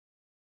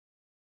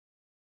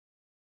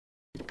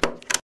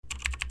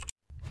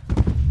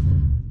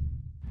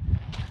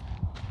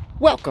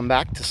Welcome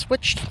back to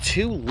Switched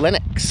to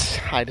Linux.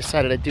 I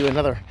decided to do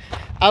another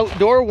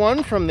outdoor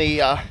one from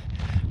the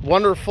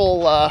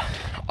wonderful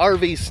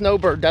RV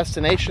snowbird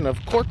destination of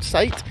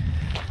Quartzsite.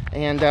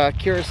 And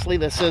curiously,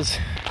 this is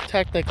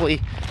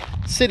technically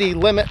city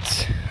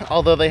limits,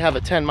 although they have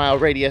a 10-mile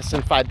radius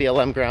and 5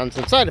 BLM grounds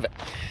inside of it.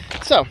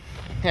 So,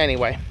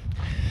 anyway,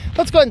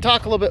 let's go ahead and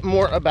talk a little bit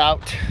more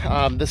about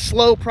the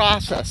slow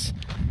process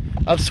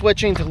of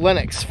switching to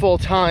Linux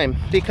full-time,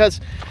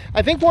 because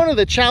I think one of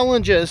the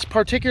challenges,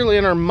 particularly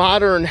in our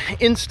modern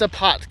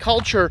Instapot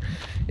culture,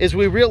 is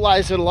we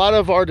realize that a lot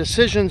of our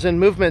decisions and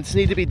movements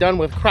need to be done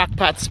with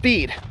crackpot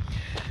speed.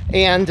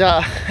 And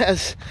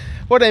as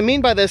what I mean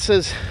by this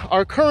is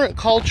our current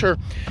culture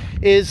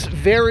is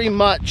very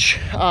much,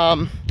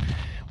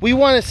 we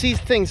want to see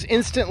things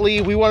instantly.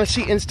 We want to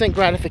see instant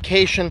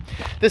gratification.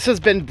 This has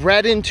been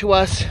bred into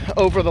us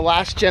over the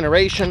last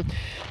generation,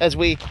 as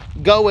we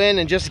go in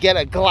and just get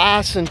a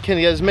glass and can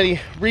get as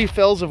many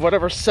refills of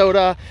whatever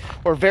soda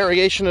or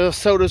variation of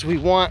sodas we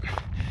want.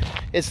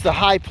 It's the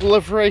high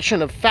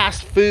proliferation of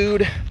fast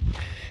food.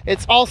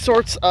 It's all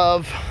sorts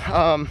of,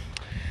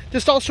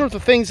 just all sorts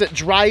of things that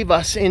drive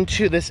us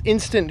into this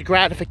instant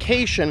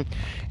gratification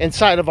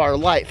inside of our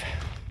life.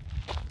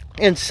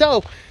 And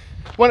so,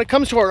 when it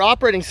comes to our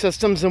operating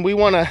systems and we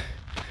want to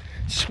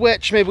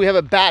switch, maybe we have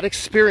a bad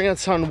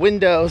experience on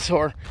Windows,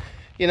 or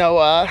you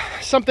know,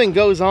 something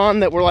goes on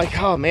that we're like,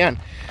 oh man,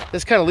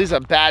 this kind of leaves a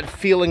bad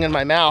feeling in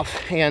my mouth,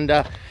 and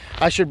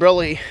I should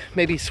really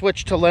maybe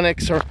switch to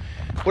Linux or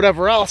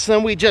whatever else.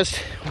 Then we just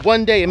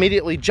one day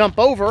immediately jump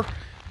over.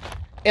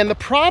 And the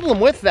problem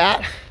with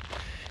that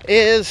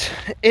is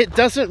it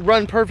doesn't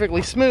run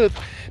perfectly smooth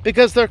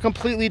because they're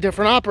completely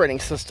different operating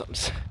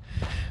systems.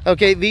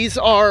 Okay, these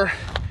are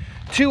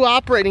two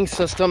operating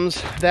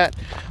systems that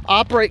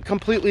operate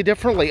completely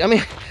differently. I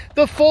mean,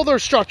 the folder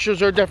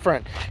structures are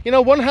different. You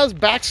know, one has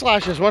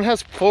backslashes, one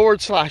has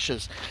forward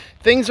slashes.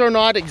 Things are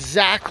not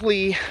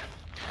exactly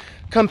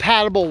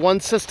compatible one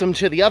system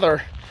to the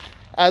other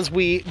as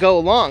we go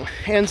along.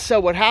 And so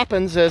what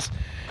happens is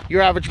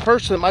your average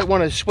person that might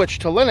want to switch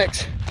to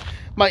Linux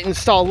might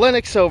install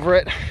Linux over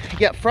it,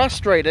 get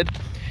frustrated,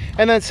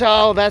 and then say,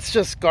 oh, that's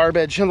just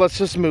garbage and let's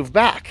just move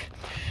back.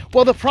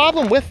 Well, the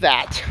problem with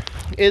that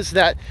is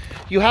that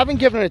you haven't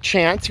given it a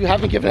chance, you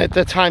haven't given it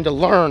the time to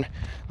learn.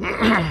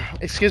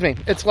 Excuse me.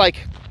 It's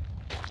like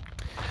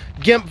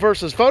GIMP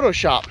versus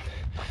Photoshop.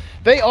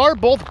 They are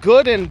both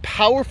good and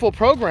powerful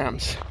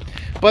programs,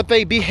 but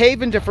they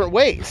behave in different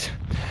ways.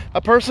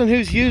 A person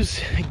who's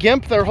used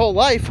GIMP their whole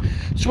life,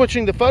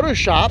 switching to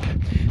Photoshop,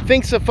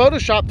 thinks of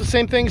Photoshop the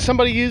same thing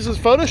somebody uses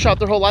Photoshop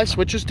their whole life,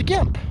 switches to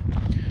GIMP.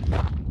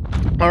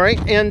 All right,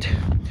 and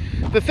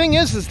the thing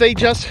is they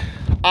just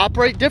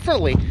operate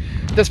differently,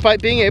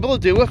 despite being able to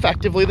do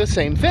effectively the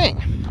same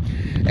thing.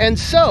 And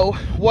so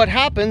what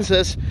happens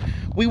is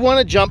we want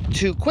to jump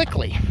too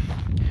quickly.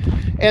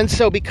 And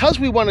so because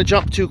we want to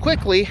jump too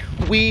quickly,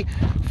 we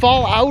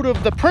fall out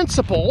of the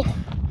principle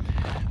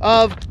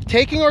of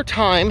taking our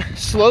time,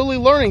 slowly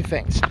learning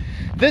things.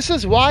 This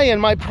is why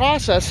in my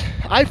process,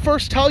 I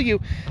first tell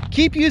you,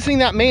 keep using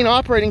that main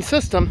operating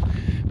system,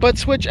 but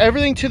switch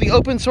everything to the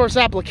open source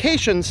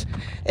applications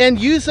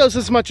and use those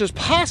as much as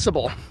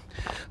possible.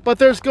 But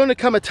there's going to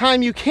come a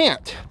time you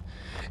can't.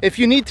 If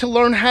you need to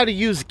learn how to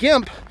use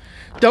GIMP,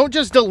 don't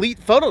just delete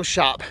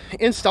Photoshop.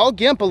 Install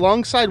GIMP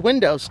alongside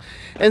Windows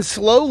and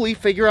slowly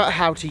figure out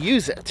how to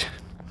use it.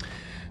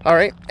 All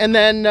right, and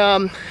then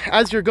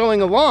as you're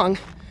going along,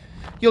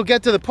 you'll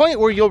get to the point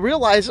where you'll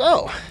realize,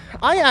 oh,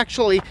 I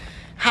actually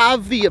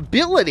have the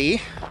ability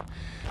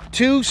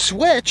to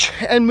switch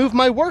and move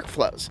my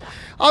workflows.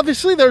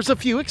 Obviously, there's a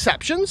few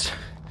exceptions.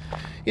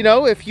 You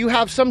know, if you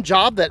have some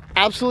job that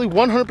absolutely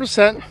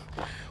 100%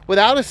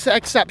 without an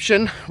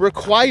exception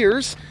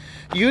requires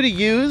you to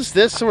use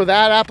this or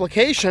that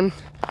application,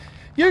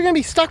 you're going to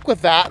be stuck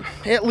with that,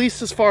 at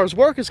least as far as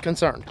work is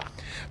concerned.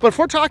 But if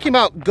we're talking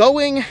about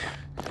going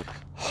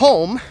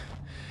home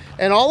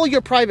and all of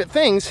your private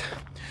things,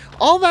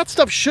 all that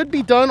stuff should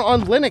be done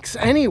on Linux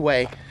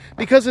anyway,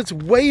 because it's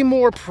way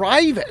more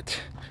private.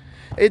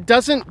 It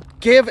doesn't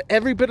give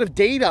every bit of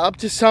data up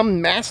to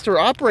some master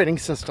operating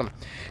system.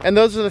 And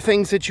those are the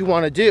things that you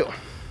want to do.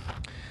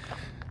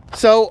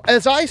 So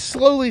as I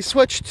slowly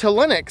switched to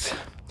Linux,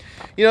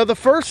 you know, the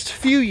first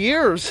few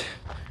years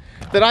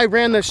that I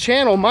ran this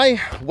channel,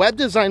 my web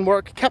design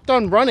work kept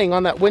on running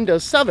on that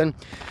Windows 7.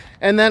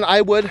 And then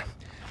I would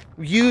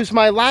use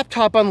my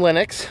laptop on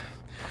Linux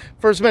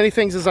for as many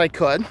things as I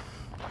could,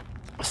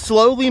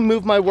 slowly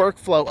move my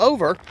workflow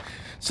over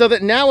so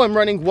that now I'm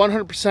running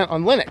 100%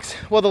 on Linux.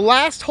 Well, the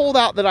last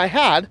holdout that I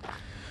had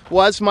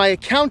was my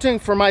accounting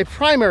for my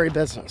primary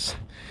business.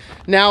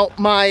 Now,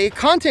 my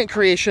content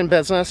creation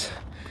business,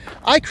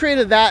 I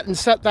created that and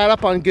set that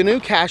up on GNU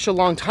Cache a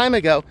long time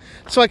ago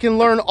so I can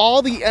learn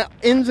all the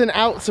ins and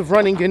outs of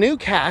running GNU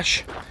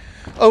Cache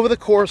over the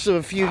course of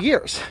a few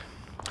years.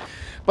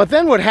 But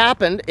then what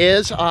happened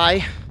is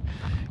I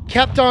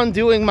kept on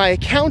doing my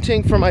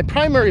accounting for my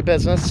primary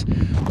business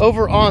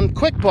over on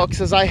QuickBooks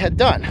as I had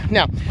done.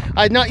 Now,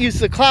 I had not used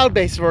the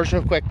cloud-based version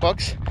of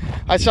QuickBooks.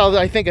 I saw,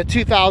 I think, a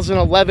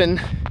 2011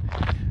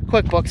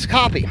 QuickBooks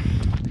copy.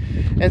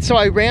 And so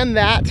I ran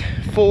that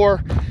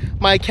for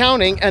my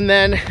accounting, and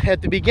then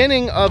at the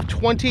beginning of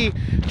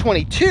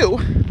 2022,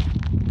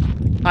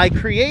 I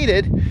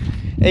created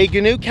a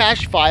GNU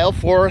cache file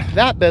for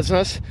that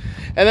business,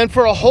 and then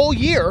for a whole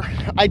year,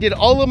 I did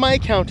all of my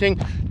accounting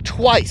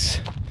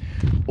twice.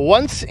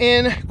 Once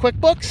in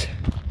QuickBooks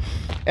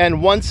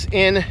and once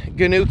in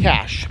GNU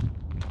cache.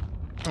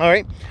 All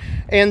right,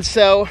 and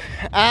so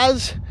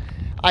as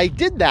I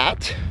did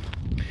that,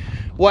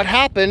 what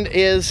happened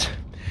is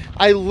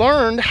I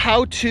learned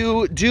how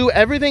to do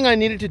everything I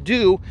needed to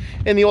do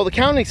in the old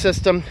accounting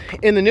system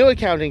in the new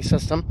accounting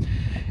system.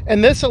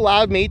 And this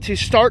allowed me to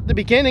start the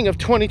beginning of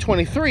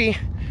 2023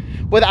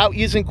 without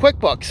using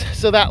QuickBooks.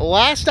 So that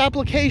last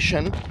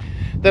application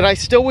that I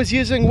still was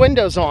using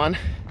Windows on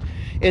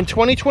in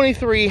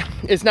 2023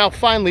 is now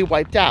finally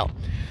wiped out.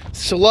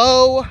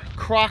 Slow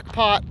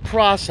crockpot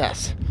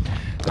process.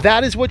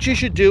 That is what you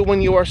should do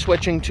when you are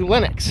switching to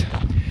Linux.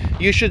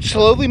 You should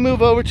slowly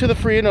move over to the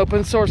free and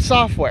open source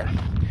software.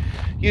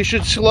 You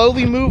should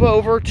slowly move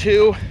over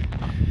to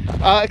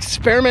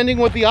experimenting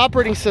with the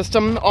operating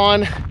system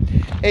on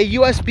a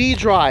USB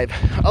drive,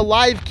 a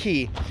live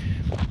key,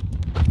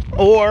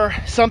 or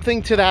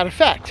something to that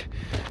effect,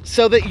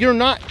 so that you're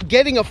not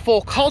getting a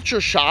full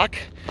culture shock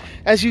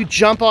as you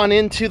jump on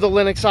into the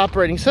Linux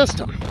operating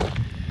system.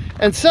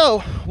 And so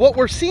what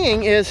we're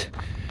seeing is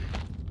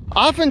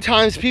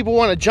oftentimes people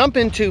want to jump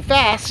in too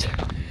fast.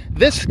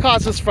 This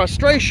causes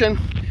frustration,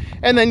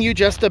 and then you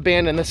just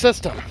abandon the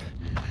system.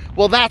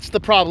 Well, that's the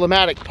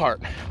problematic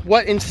part.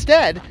 What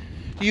instead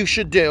you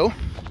should do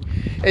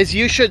is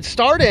you should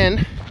start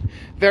in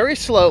very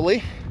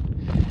slowly,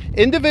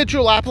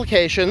 individual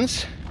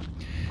applications,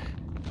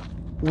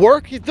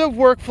 work the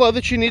workflow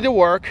that you need to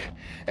work,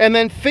 and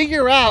then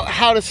figure out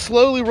how to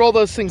slowly roll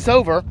those things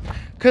over.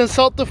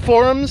 Consult the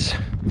forums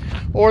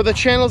or the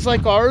channels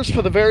like ours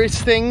for the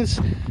various things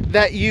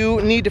that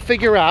you need to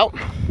figure out.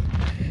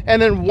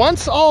 And then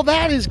once all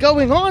that is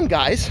going on,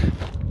 guys,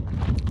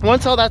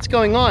 once all that's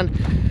going on,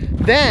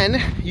 then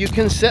you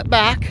can sit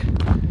back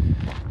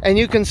and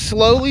you can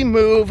slowly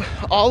move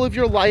all of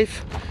your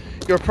life,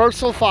 your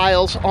personal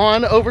files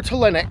on over to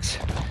Linux,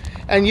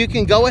 and you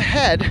can go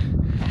ahead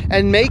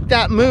and make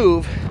that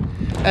move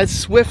as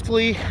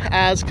swiftly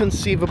as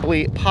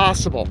conceivably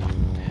possible.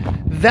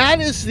 That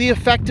is the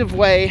effective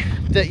way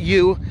that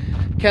you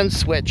can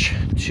switch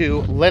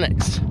to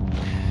Linux.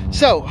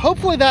 So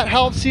hopefully that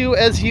helps you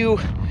as you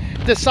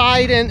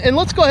decide, and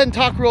let's go ahead and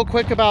talk real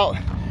quick about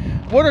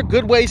what are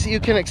good ways that you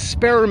can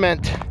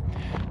experiment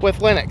with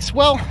Linux.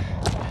 Well,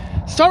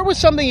 start with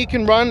something you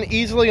can run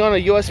easily on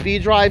a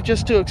USB drive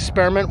just to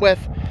experiment with.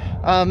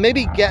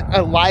 Maybe get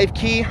a live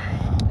key.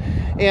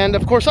 And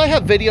of course, I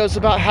have videos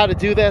about how to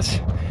do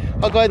this.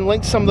 I'll go ahead and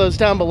link some of those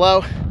down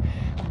below.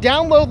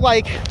 Download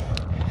like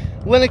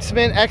Linux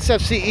Mint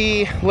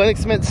XFCE,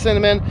 Linux Mint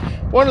Cinnamon,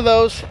 one of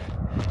those.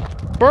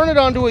 Burn it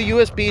onto a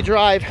USB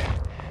drive,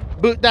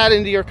 boot that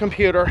into your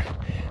computer,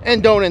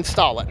 and don't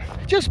install it.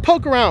 Just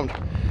poke around.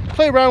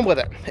 Play around with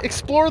it.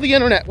 Explore the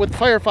internet with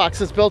Firefox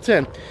that's built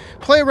in.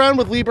 Play around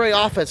with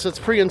LibreOffice that's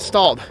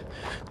pre-installed.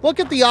 Look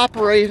at the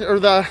operator or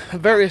the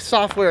various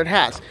software it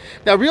has.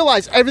 Now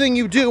realize everything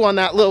you do on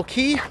that little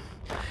key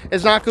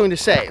is not going to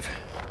save.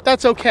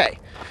 That's okay.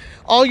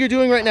 All you're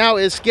doing right now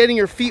is getting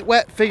your feet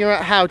wet, figuring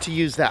out how to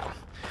use that.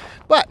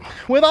 But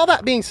with all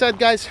that being said,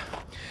 guys,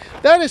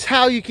 that is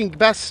how you can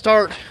best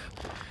start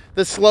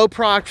the slow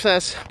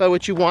process by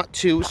which you want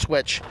to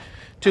switch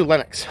to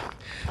Linux.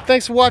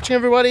 Thanks for watching,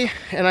 everybody,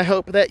 and I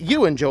hope that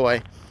you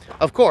enjoy,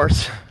 of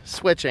course,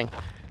 switching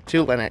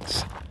to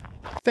Linux.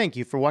 Thank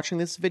you for watching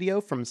this video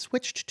from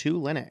Switched to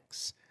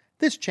Linux.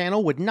 This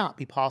channel would not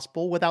be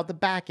possible without the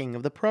backing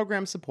of the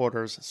program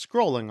supporters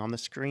scrolling on the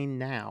screen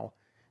now.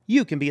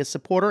 You can be a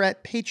supporter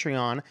at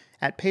Patreon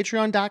at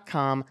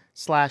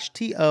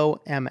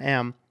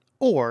patreon.com/TOMM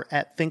or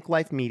at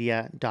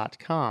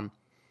thinklifemedia.com.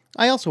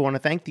 I also want to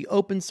thank the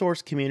open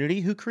source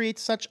community who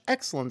creates such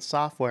excellent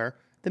software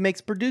that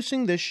makes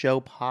producing this show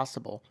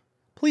possible.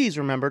 Please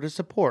remember to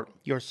support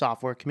your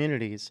software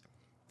communities.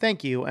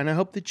 Thank you, and I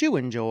hope that you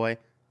enjoy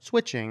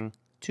switching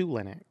to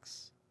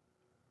Linux.